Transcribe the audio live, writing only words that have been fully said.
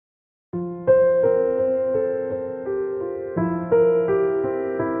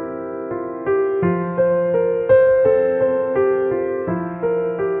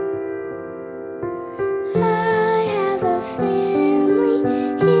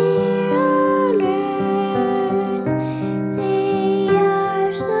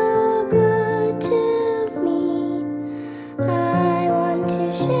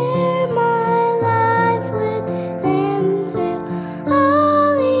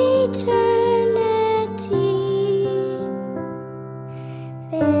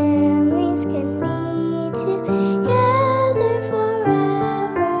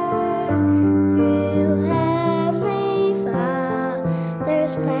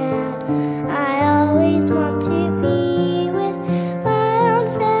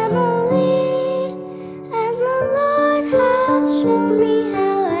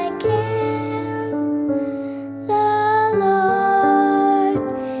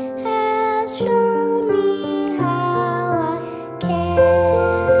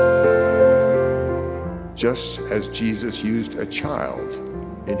Just as Jesus used a child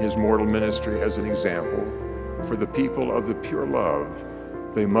in his mortal ministry as an example for the people of the pure love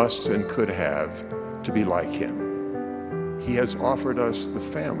they must and could have to be like him, he has offered us the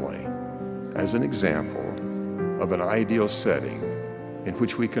family as an example of an ideal setting in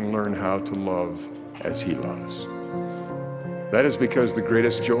which we can learn how to love as he loves. That is because the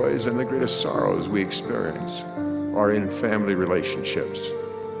greatest joys and the greatest sorrows we experience are in family relationships.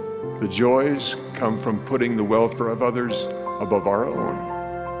 The joys come from putting the welfare of others above our own.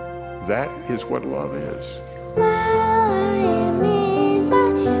 That is what love is. While I am in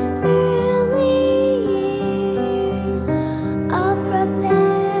my early years, I'll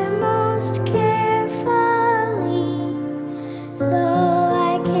prepare most carefully so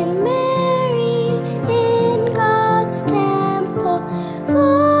I can marry in God's temple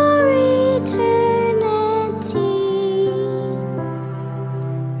for eternity.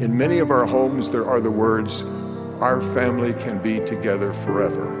 In many of our homes, there are the words, "Our family can be together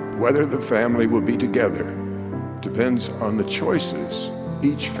forever." Whether the family will be together depends on the choices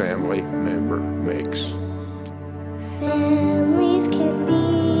each family member makes. Families can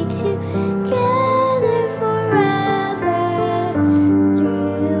be